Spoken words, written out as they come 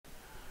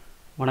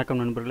வணக்கம்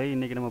நண்பர்களே,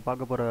 இன்றைக்கி நம்ம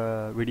பார்க்க போகிற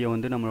வீடியோ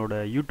வந்து நம்மளோட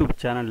யூடியூப்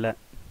சேனலில்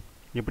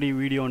எப்படி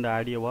வீடியோ அண்ட்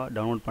ஆடியோவாக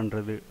டவுன்லோட்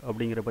பண்ணுறது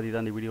அப்படிங்கிற பற்றி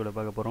தான் இந்த வீடியோவில்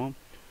பார்க்க போகிறோம்.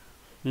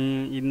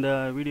 இந்த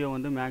வீடியோ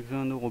வந்து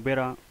மேக்ஸிமம் வந்து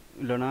ஒபேரா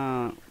இல்லைனா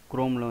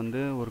குரோமில்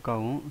வந்து ஒர்க்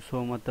ஆகும்.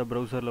 ஸோ மற்ற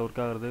ப்ரௌசரில்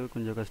ஒர்க் ஆகிறது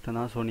கொஞ்சம் கஷ்டம்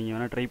தான். ஸோ நீங்கள்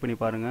வேணால் ட்ரை பண்ணி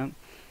பாருங்கள்.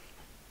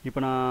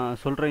 இப்போ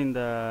நான் சொல்கிற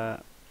இந்த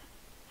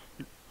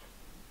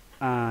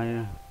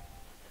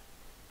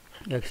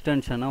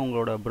எக்ஸ்டென்ஷனை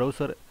உங்களோட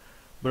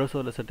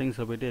ப்ரௌசரில்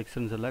செட்டிங்ஸில் போய்ட்டு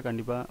எக்ஸ்டென்ஷனில்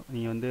கண்டிப்பாக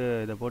நீங்கள் வந்து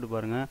இதை போட்டு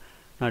பாருங்கள்.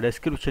 நான்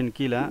டெஸ்கிரிப்ஷன்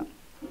கீழே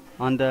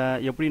அந்த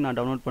எப்படி நான்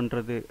டவுன்லோட்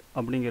பண்ணுறது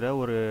அப்படிங்கிற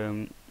ஒரு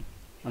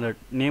அந்த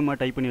நேமை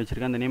டைப் பண்ணி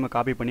வச்சுருக்கேன். அந்த நேமை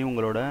காப்பி பண்ணி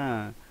உங்களோட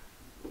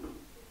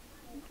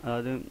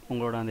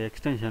அந்த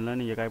எக்ஸ்டென்ஷனில்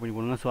நீங்கள் காப்பி பண்ணி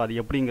போடுங்க. ஸோ அது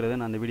எப்படிங்கிறத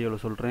நான் அந்த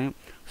வீடியோவில் சொல்கிறேன்.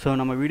 ஸோ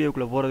நம்ம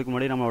வீடியோக்குள்ளே போகிறதுக்கு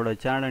முன்னாடி நம்மளோட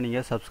சேனலை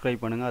நீங்கள்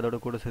சப்ஸ்கிரைப் பண்ணுங்கள். அதோட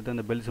கூட சேர்த்து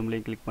அந்த பெல்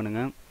சிம்பிளையும் கிளிக்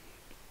பண்ணுங்கள்.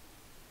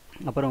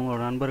 அப்புறம்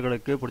உங்களோட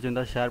நண்பர்களுக்கு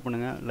பிடிச்சிருந்தா ஷேர்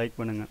பண்ணுங்கள், லைக்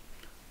பண்ணுங்கள்.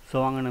 ஸோ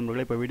வாங்க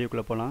நண்பர்களே, இப்போ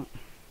வீடியோக்குள்ளே போகலாம்.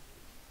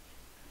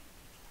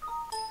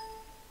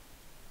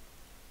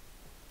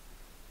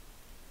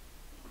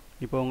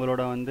 இப்போ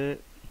உங்களோட வந்து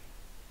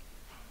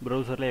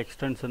ப்ரௌசரில்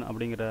எக்ஸ்டென்ஷன்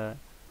அப்படிங்கிற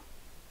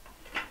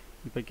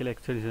இப்போ கீழே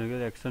எக்ஸ்டென்ஷன்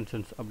இருக்குது,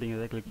 எக்ஸ்டென்ஷன்ஸ்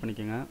அப்படிங்கிறத கிளிக்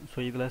பண்ணிக்கோங்க. ஸோ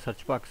இதில்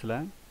சர்ச் பாக்ஸில்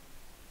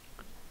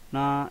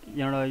நான்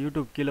என்னோடய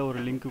யூடியூப் கீழே ஒரு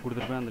லிங்க்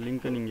கொடுத்துருப்பேன். அந்த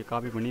லிங்க்கை நீங்கள்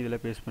காப்பி பண்ணி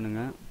இதில் பேஸ்ட்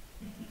பண்ணுங்கள்.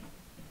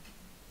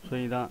 ஸோ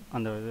இதான்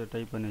அந்த இது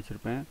டைப் பண்ணி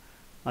வச்சுருப்பேன்.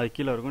 அது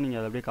கீழே இருக்கும்.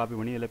 நீங்கள் அதை அப்படியே காப்பி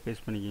பண்ணி இதில்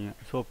பேஸ்ட் பண்ணிக்கிங்க.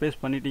 ஸோ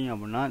பேஸ்ட் பண்ணிட்டீங்க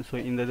அப்படின்னா ஸோ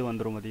இந்த இது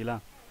வந்துடும் பார்த்தீங்களா.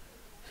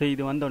 ஸோ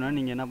இது வந்தோடனே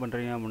நீங்கள் என்ன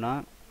பண்ணுறீங்க அப்படின்னா,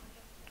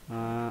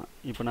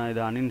 இப்போ நான்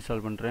இதை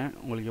அன்இன்ஸ்டால் பண்ணுறேன்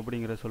உங்களுக்கு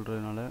எப்படிங்கிற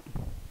சொல்கிறதுனால.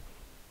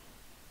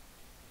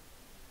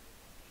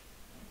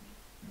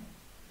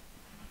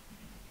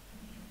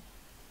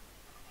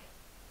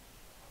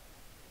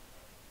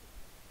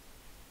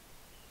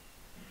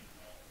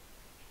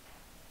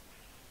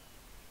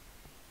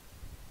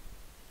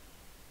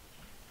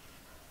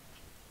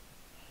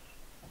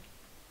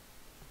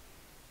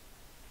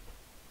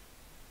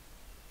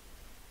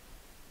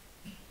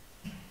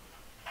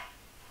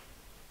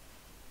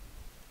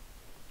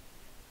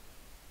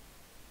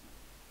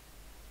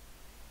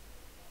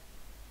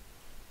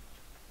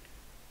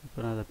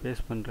 இப்போ நான் அதை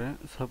பேஸ்ட் பண்ணுறேன்.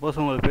 சப்போஸ்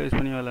உங்களுக்கு பேஸ்ட்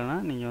பண்ணி வரலைன்னா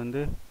நீங்கள்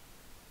வந்து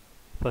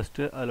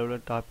ஃபஸ்ட்டு அதில் உள்ள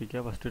டாப்பிக்கை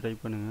ஃபஸ்ட்டு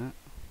டைப் பண்ணுங்கள்.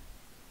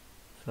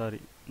 சாரி,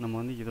 நம்ம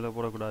வந்து இதில்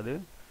போடக்கூடாது.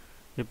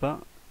 இப்போ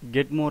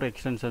கெட் மோர்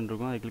எக்ஸ்டென்ஷன்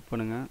இருக்கும், அதை கிளிக்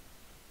பண்ணுங்கள்.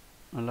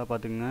 நல்லா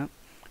பார்த்துக்குங்க.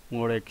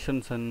 உங்களோட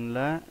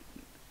எக்ஸ்டென்ஷனில்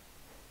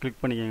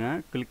கிளிக் பண்ணிக்கோங்க.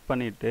 கிளிக்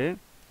பண்ணிவிட்டு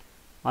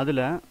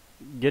அதில்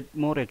கெட்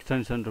மோர்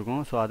எக்ஸ்டென்ஷன்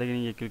இருக்கும். ஸோ அதை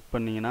நீங்கள் கிளிக்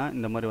பண்ணிங்கன்னா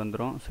இந்த மாதிரி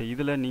வந்துடும். ஸோ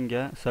இதில்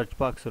நீங்கள் சர்ச்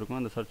பாக்ஸ்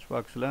இருக்கும். அந்த சர்ச்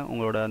பாக்ஸில்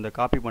உங்களோட அந்த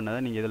காப்பி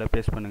பண்ணதை நீங்கள் இதில்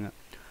பேஸ்ட் பண்ணுங்கள்.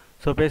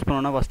 ஸோ பேஸ்ட்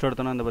பண்ணோன்னா ஃபஸ்ட்டு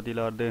எடுத்தோன்னா அந்த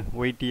பற்றியில் வருது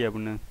ஒய்டி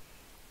அப்படின்னு,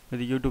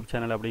 இது யூடியூப்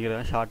சேனல் அப்படிங்கிற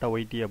ஷார்ட்டாக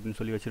ஒய்டி அப்படின்னு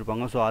சொல்லி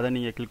வச்சுருப்பாங்க. ஸோ அதை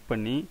நீங்கள் கிளிக்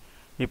பண்ணி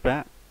இப்போ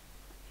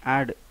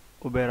ஆட்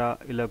உபேரா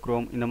இல்லை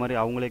குரோம் இந்த மாதிரி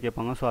அவங்களே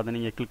கேட்பாங்க. ஸோ அதை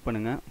நீங்கள் கிளிக்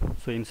பண்ணுங்கள்.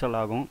 ஸோ இன்ஸ்டால்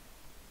ஆகும்.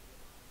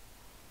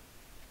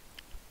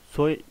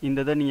 ஸோ இந்த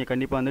இதை நீங்கள்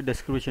கண்டிப்பாக வந்து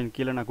டெஸ்கிரிப்ஷன்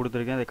கீழே நான்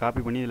கொடுத்துருக்கேன். அதை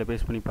காப்பி பண்ணி இதில்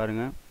பேஸ்ட் பண்ணி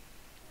பாருங்கள்.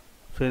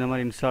 ஸோ இந்த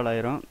மாதிரி இன்ஸ்டால்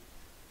ஆயிரும்.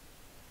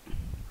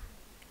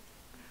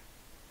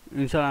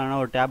 இன்ஸ்டால் ஆனால்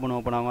ஒரு டேப் ஒன்று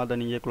ஓப்பன் ஆகும். அதை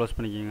நீங்கள் க்ளோஸ்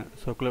பண்ணிக்கோங்க.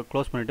 ஸோ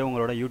க்ளோஸ் பண்ணிவிட்டு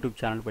உங்களோட யூடியூப்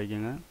சேனல்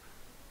போய்க்கோங்க.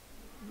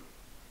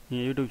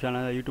 நீங்கள்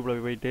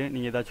யூடியூப்பில் போயிட்டு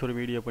நீங்கள் ஏதாச்சும் ஒரு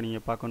வீடியோ இப்போ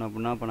நீங்கள் பார்க்கணும்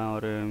அப்படின்னா, இப்போ நான்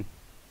ஒரு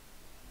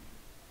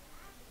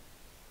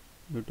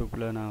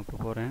யூடியூப்பில் நான் இப்போ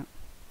போகிறேன்.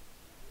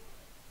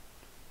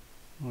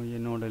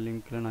 என்னோடய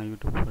லிங்க்கில் நான்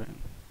யூடியூப் போகிறேன்.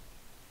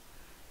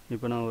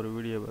 இப்போ நான் ஒரு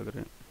வீடியோ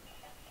பார்க்குறேன்.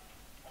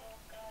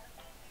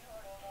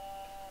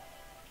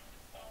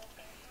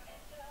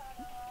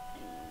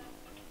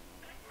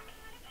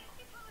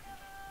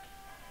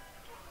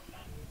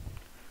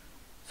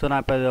 ஸோ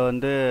நான் இப்போ இதை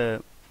வந்து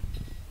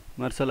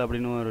மெர்சல்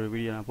அப்படின்னு ஒரு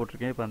வீடியோ நான்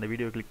போட்டிருக்கேன். இப்போ அந்த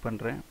வீடியோ கிளிக்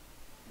பண்ணுறேன்.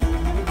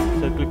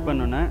 ஸோ கிளிக்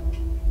பண்ணோன்னே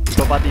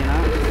இப்போ பார்த்தீங்கன்னா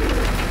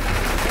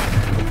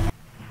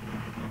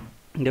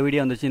இந்த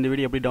வீடியோ வந்துச்சு. இந்த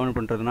வீடியோ எப்படி டவுன்லோட்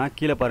பண்ணுறதுனா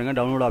கீழே பாருங்கள்,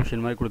 டவுன்லோட்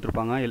ஆப்ஷன் மாதிரி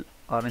கொடுத்துருப்பாங்க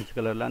ஆரஞ்சு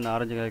கலரில். அந்த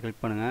ஆரஞ்சு கலர்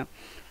கிளிக் பண்ணுங்கள்.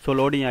 ஸோ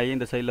லோடிங் ஆகி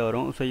இந்த சைடில்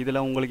வரும். ஸோ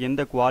இதில் உங்களுக்கு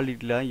எந்த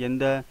குவாலிட்டியில்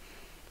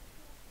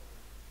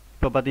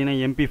இப்போ பார்த்தீங்கன்னா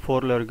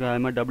MP4 இருக்குது,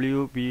 அது மாதிரி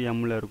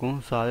WVMல இருக்கும்.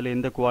 ஸோ அதில்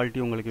எந்த குவாலிட்டி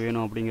உங்களுக்கு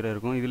வேணும் அப்படிங்கிற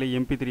இருக்கும். இதில்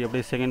MP3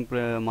 அப்படியே செகண்ட்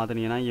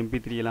மாற்றினீங்கன்னா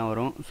MP3 எல்லாம்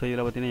வரும். ஸோ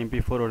இதில் பார்த்தீங்கன்னா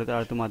MP4 எடுத்து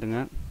அடுத்து மாற்றுங்க.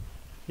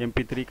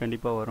 MP3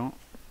 கண்டிப்பாக வரும்.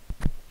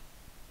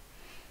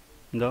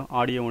 இந்த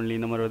ஆடியோ ஒன்லி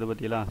இந்த மாதிரி வருது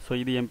பார்த்தீங்களா. ஸோ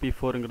இது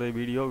MP4ங்கிறது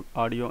வீடியோ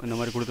ஆடியோ இந்த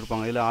மாதிரி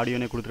கொடுத்துருப்பாங்க. இதில்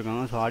ஆடியோனே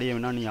கொடுத்துருக்காங்க. ஸோ ஆடியோ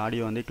வேணால் நீங்கள்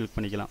ஆடியோ வந்து கிளிக்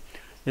பண்ணிக்கலாம்.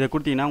 இதை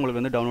கொடுத்தீங்கன்னா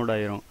உங்களுக்கு வந்து டவுன்லோட்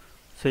ஆகிரும்.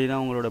 ஸோ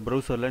இதான் உங்களோட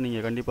ப்ரௌசரில்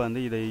நீங்கள் கண்டிப்பாக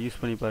வந்து இதை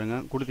யூஸ் பண்ணி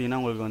பாருங்கள்.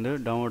 கொடுத்தீங்கன்னா உங்களுக்கு வந்து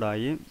டவுன்லோட்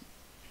ஆகி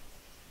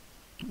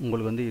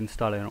உங்களுக்கு வந்து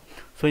இன்ஸ்டால் ஆகிடும்.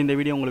 ஸோ இந்த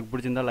வீடியோ உங்களுக்கு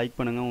பிடிச்சிருந்தால் லைக்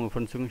பண்ணுங்கள், உங்கள்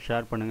ஃப்ரெண்ட்ஸுக்கும்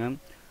ஷேர் பண்ணுங்கள்.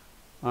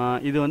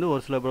 இது வந்து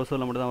ஒரு சில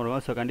ப்ரௌசரில் மட்டும் தான்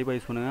வரும். ஸோ கண்டிப்பாக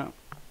யூஸ் பண்ணுங்கள்.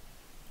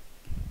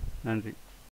 நன்றி.